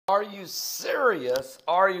Are you serious?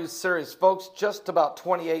 Are you serious? Folks, just about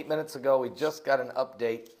 28 minutes ago, we just got an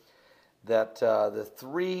update that the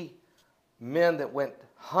three men that went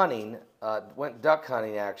hunting, went duck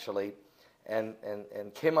hunting actually, and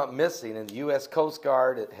came up missing, and the U.S. Coast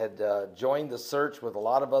Guard had joined the search with a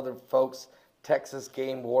lot of other folks, Texas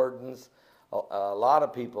game wardens, a lot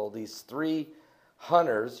of people. These three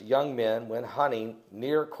hunters, young men, went hunting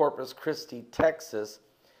near Corpus Christi, Texas,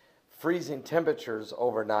 freezing temperatures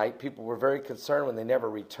overnight. People were very concerned when they never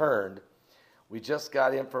returned. We just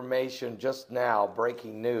got information just now,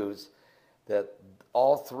 breaking news, that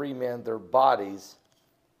all three men, their bodies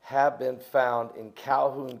have been found in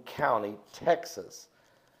Calhoun County, Texas.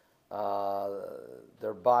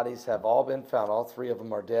 Their bodies have all been found. All three of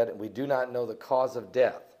them are dead, and we do not know the cause of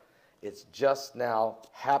death. It's just now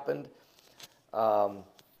happened.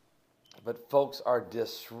 But folks are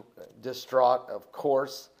distraught, of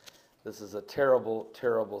course. This is a terrible,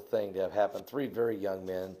 terrible thing to have happened. Three very young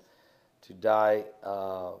men to die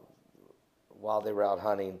while they were out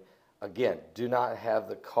hunting. Again, do not have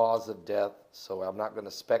the cause of death, so I'm not going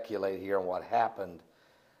to speculate here on what happened,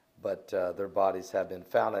 but their bodies have been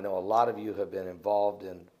found. I know a lot of you have been involved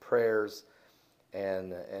in prayers,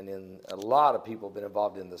 and a lot of people have been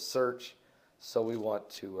involved in the search, so we want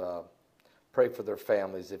to pray for their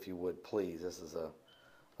families, if you would, please. This is a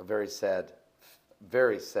very sad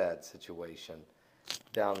situation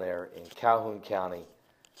down there in Calhoun County,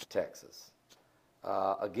 Texas.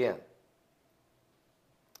 Again,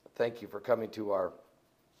 thank you for coming to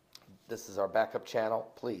this is our backup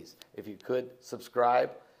channel. Please, if you could,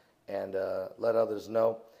 subscribe and let others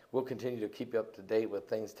know. We'll continue to keep you up to date with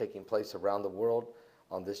things taking place around the world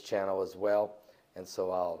on this channel as well. And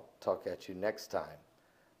so I'll talk at you next time.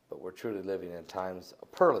 But we're truly living in times,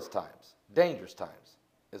 perilous times, dangerous times,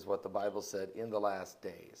 is what the Bible said in the last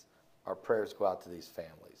days. Our prayers go out to these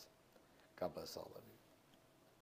families. God bless all of you.